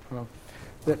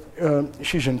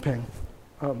Xi Jinping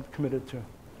committed to.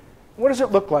 What does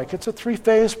it look like? It's a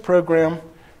 3-phase program.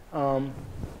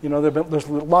 There's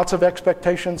lots of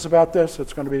expectations about this.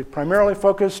 It's going to be primarily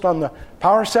focused on the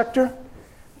power sector,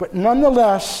 but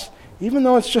nonetheless, even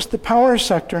though it's just the power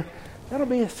sector, that'll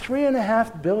be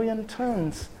 3.5 billion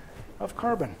tons of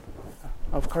carbon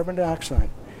dioxide.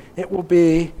 It will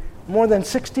be more than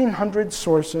 1,600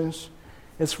 sources.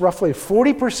 It's roughly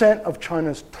 40% of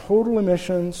China's total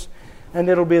emissions, and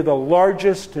it'll be the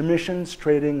largest emissions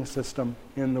trading system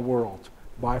in the world,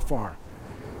 by far.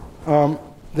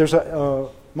 There's a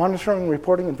monitoring,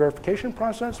 reporting, and verification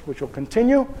process, which will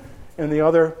continue in the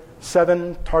other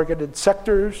 7 targeted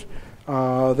sectors.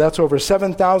 That's over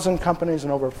 7,000 companies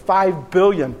and over 5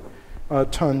 billion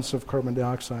tons of carbon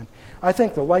dioxide. I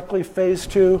think the likely phase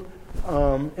 2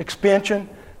 expansion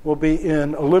will be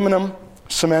in aluminum,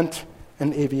 cement,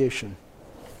 and aviation.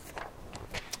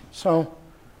 So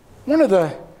one of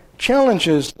the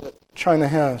challenges that China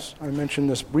has, I mentioned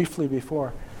this briefly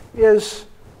before, is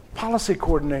policy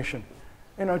coordination.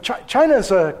 China is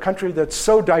a country that's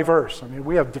so diverse. I mean,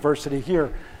 we have diversity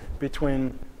here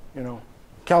between,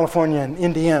 California and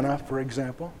Indiana, for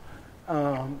example,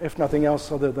 if nothing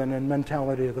else other than in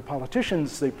mentality of the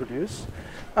politicians they produce.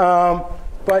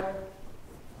 But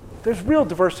there's real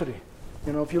diversity.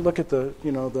 If you look at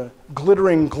the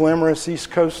glittering, glamorous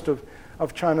east coast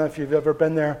of China, if you've ever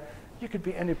been there, you could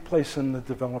be any place in the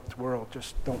developed world.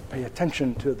 Just don't pay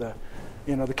attention to the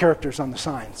characters on the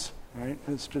signs. Right?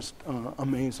 It's just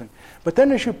amazing. But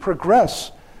then as you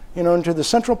progress, into the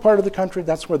central part of the country,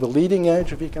 that's where the leading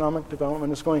edge of economic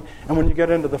development is going. And when you get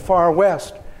into the far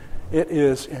west, it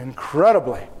is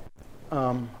incredibly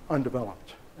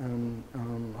undeveloped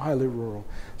and highly rural.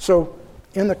 So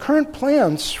in the current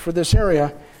plans for this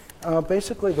area,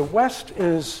 basically the west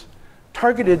is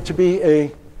targeted to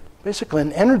be basically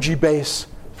an energy base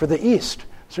for the east.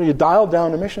 So you dial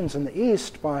down emissions in the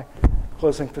east by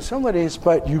closing facilities,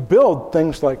 but you build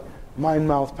things like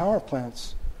mine-mouth power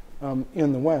plants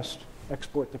in the west,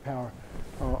 export the power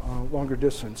longer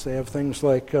distance. They have things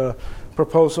like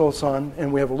proposals on,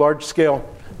 and we have a large-scale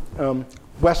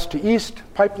west to east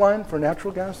pipeline for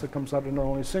natural gas that comes out of not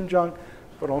only Xinjiang,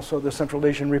 but also the Central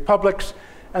Asian republics.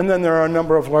 And then there are a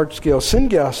number of large-scale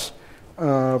syngas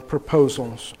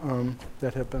proposals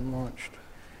that have been launched.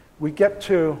 We get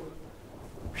to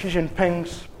Xi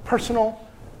Jinping's personal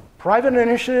private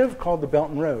initiative called the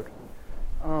Belt and Road.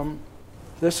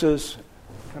 This is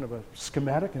kind of a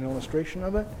schematic, an illustration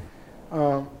of it.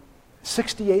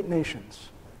 68 nations,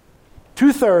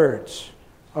 2/3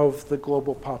 of the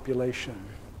global population,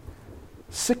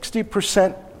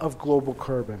 60% of global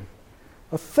carbon,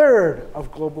 a third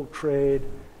of global trade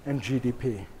and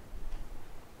GDP.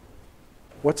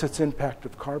 What's its impact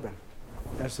of carbon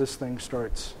as this thing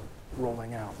starts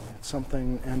rolling out? It's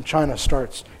something, and China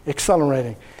starts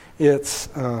accelerating its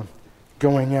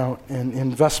going out and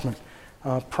investment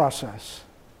process.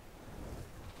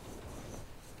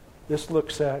 This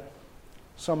looks at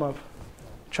some of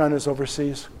China's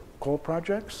overseas coal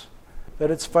projects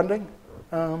that it's funding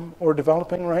or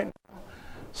developing right now.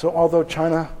 So although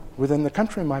China within the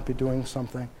country might be doing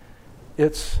something,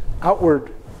 its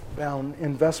outward bound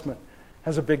investment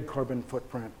has a big carbon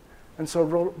footprint. And so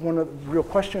one of the real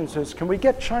questions is, can we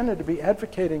get China to be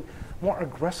advocating more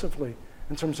aggressively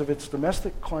in terms of its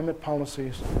domestic climate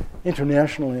policies,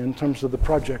 internationally in terms of the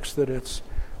projects that it's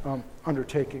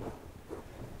undertaking?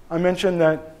 I mentioned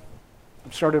that I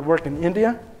started work in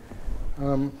India.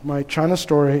 My China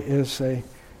story is a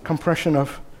compression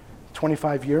of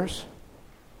 25 years.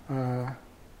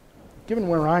 Given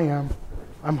where I am,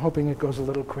 I'm hoping it goes a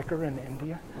little quicker in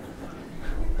India.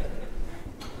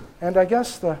 And I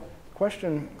guess the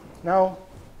question now,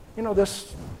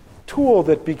 this tool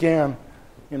that began,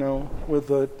 with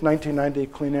the 1990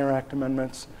 Clean Air Act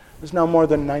amendments, there's now more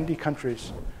than 90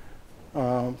 countries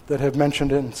that have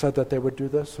mentioned it and said that they would do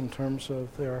this in terms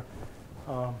of their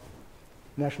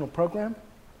national program.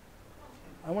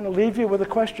 I want to leave you with a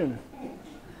question.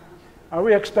 Are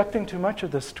we expecting too much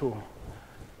of this tool?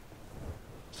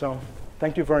 So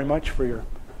thank you very much for your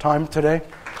time today.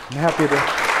 I'm happy to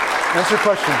answer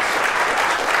questions.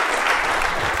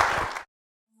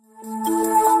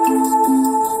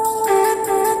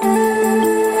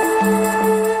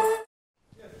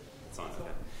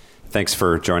 Thanks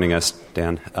for joining us,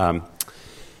 Dan.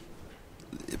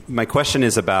 My question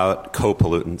is about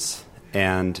co-pollutants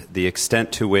and the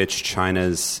extent to which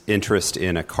China's interest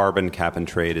in a carbon cap and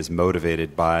trade is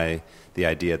motivated by the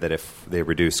idea that if they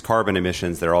reduce carbon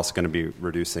emissions, they're also going to be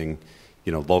reducing,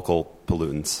 local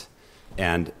pollutants.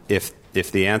 And if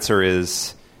the answer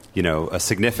is, a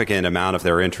significant amount of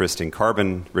their interest in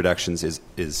carbon reductions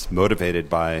is motivated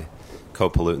by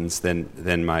co-pollutants,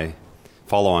 then my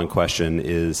follow-on question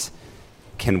is,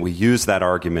 can we use that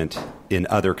argument in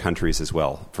other countries as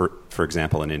well, for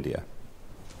example, in India?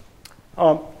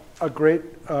 A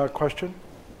great question.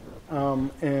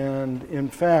 And in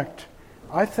fact,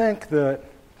 I think that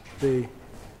Xi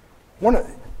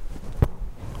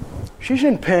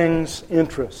Jinping's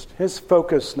interest, his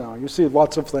focus now, you see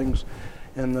lots of things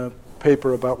in the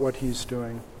paper about what he's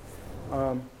doing.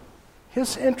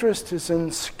 His interest is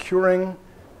in securing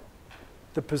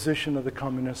the position of the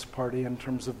Communist Party in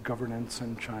terms of governance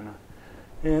in China.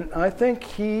 And I think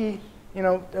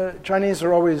Chinese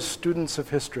are always students of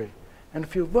history. And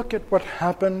if you look at what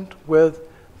happened with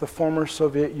the former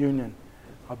Soviet Union,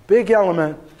 a big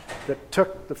element that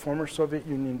took the former Soviet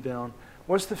Union down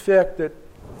was the fact that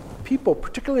people,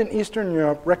 particularly in Eastern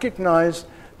Europe, recognized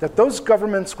that those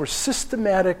governments were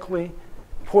systematically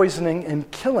poisoning and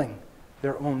killing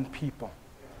their own people.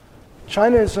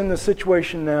 China is in the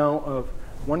situation now of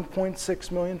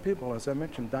 1.6 million people, as I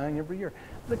mentioned, dying every year.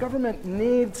 The government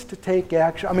needs to take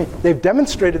action. I mean, they've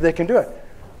demonstrated they can do it.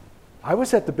 I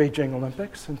was at the Beijing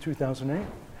Olympics in 2008.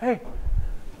 Hey,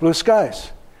 blue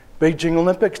skies. Beijing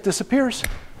Olympics disappears.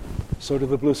 So do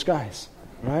the blue skies,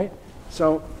 right?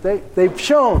 So they've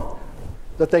shown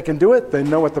that they can do it. They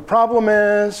know what the problem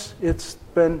is. It's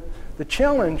been the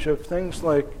challenge of things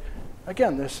like,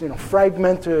 again, this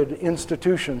fragmented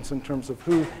institutions in terms of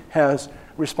who has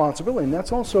responsibility. And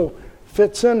that's also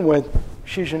fits in with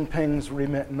Xi Jinping's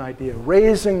remit and idea,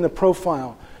 raising the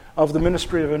profile of the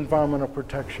Ministry of Environmental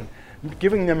Protection,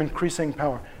 giving them increasing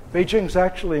power. Beijing's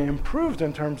actually improved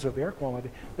in terms of air quality.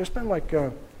 There's been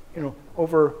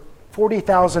over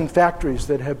 40,000 factories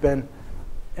that have been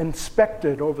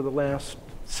inspected over the last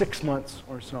 6 months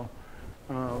or so.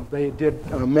 They did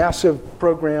a massive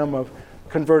program of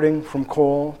converting from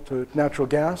coal to natural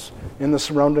gas in the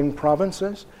surrounding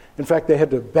provinces. In fact, they had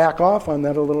to back off on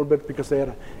that a little bit because they had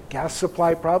a gas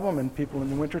supply problem and people in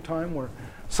the wintertime were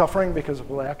suffering because of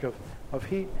a lack of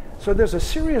heat. So there's a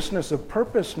seriousness of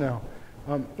purpose now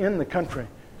in the country,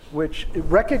 which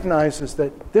recognizes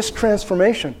that this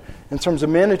transformation in terms of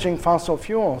managing fossil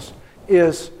fuels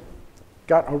is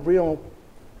got a real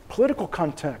political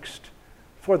context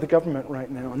for the government right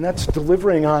now, and that's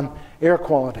delivering on air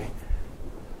quality.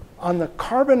 On the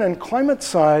carbon and climate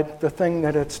side, the thing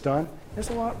that it's done is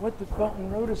a lot what the Belt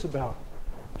and Road is about.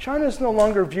 China is no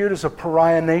longer viewed as a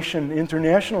pariah nation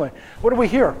internationally. What do we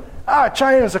hear?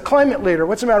 China is a climate leader.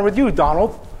 What's the matter with you,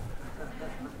 Donald?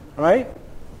 Right?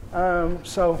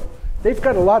 So they've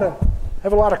got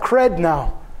have a lot of cred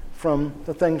now from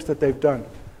the things that they've done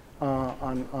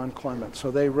on climate.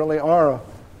 So they really are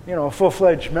a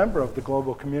full-fledged member of the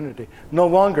global community, no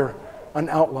longer an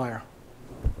outlier.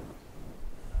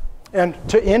 And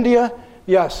to India,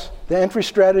 yes, the entry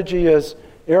strategy is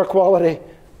air quality,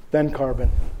 then carbon.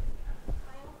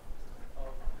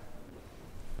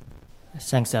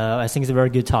 Thanks. I think it's a very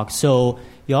good talk. So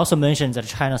you also mentioned that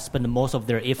China spent most of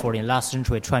their effort in last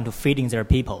century trying to feeding their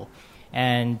people.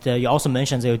 And you also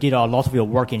mentioned that you did a lot of your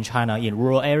work in China in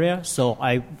rural areas. So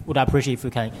I would appreciate if you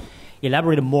can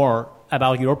elaborate more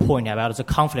about your point about the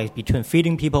conflict between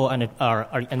feeding people and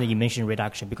the emission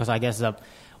reduction. Because I guess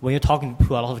when you're talking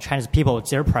to a lot of Chinese people,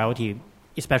 their priority,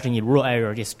 especially in rural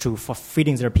areas, is for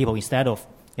feeding their people instead of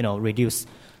reduce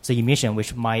the emission,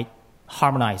 which might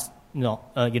harmonize,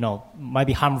 might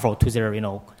be harmful to their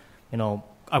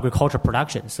agriculture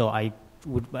production. So I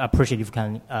would appreciate if you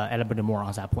can elaborate more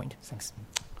on that point. Thanks.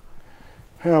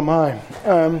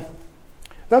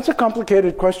 That's a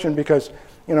complicated question because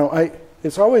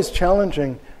it's always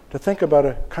challenging to think about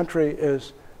a country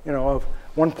as of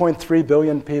 1.3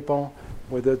 billion people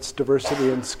with its diversity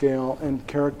and scale and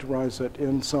characterize it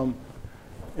in some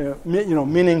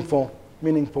meaningful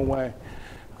way.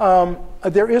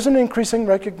 There is an increasing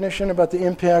recognition about the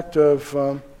impact of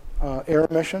air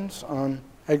emissions on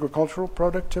agricultural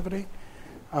productivity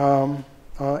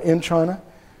in China.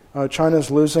 China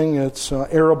is losing its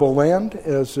arable land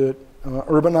as it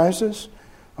urbanizes.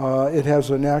 It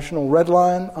has a national red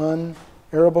line on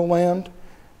arable land.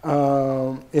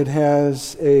 It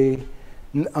has an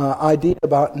idea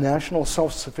about national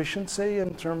self-sufficiency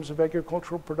in terms of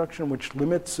agricultural production, which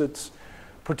limits its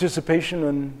participation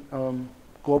in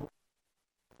global.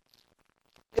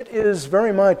 It is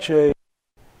very much a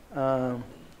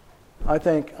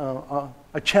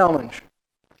challenge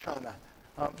for China.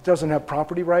 It doesn't have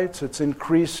property rights. It's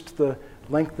increased the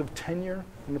length of tenure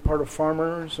on the part of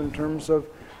farmers in terms of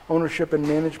ownership and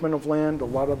management of land. A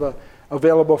lot of the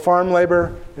available farm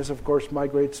labor of course,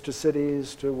 migrates to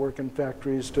cities, to work in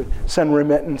factories, to send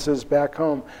remittances back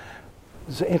home.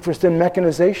 There's an interest in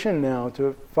mechanization now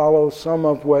to follow some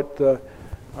of what the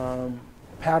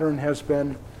pattern has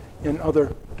been in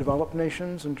other developed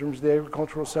nations in terms of the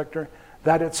agricultural sector.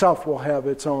 That itself will have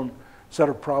its own set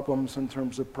of problems in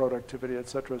terms of productivity, et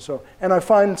cetera. And I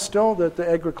find still that the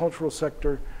agricultural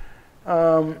sector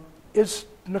is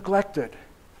neglected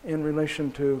in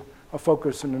relation to a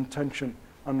focus and intention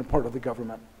on the part of the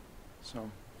government. So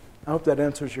I hope that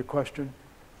answers your question.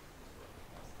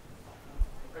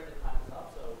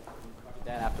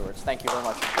 Afterwards. Thank you very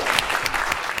much.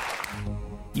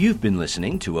 You've been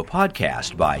listening to a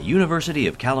podcast by University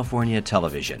of California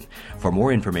Television. For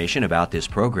more information about this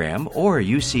program or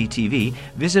UCTV,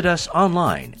 visit us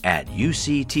online at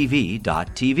uctv.tv.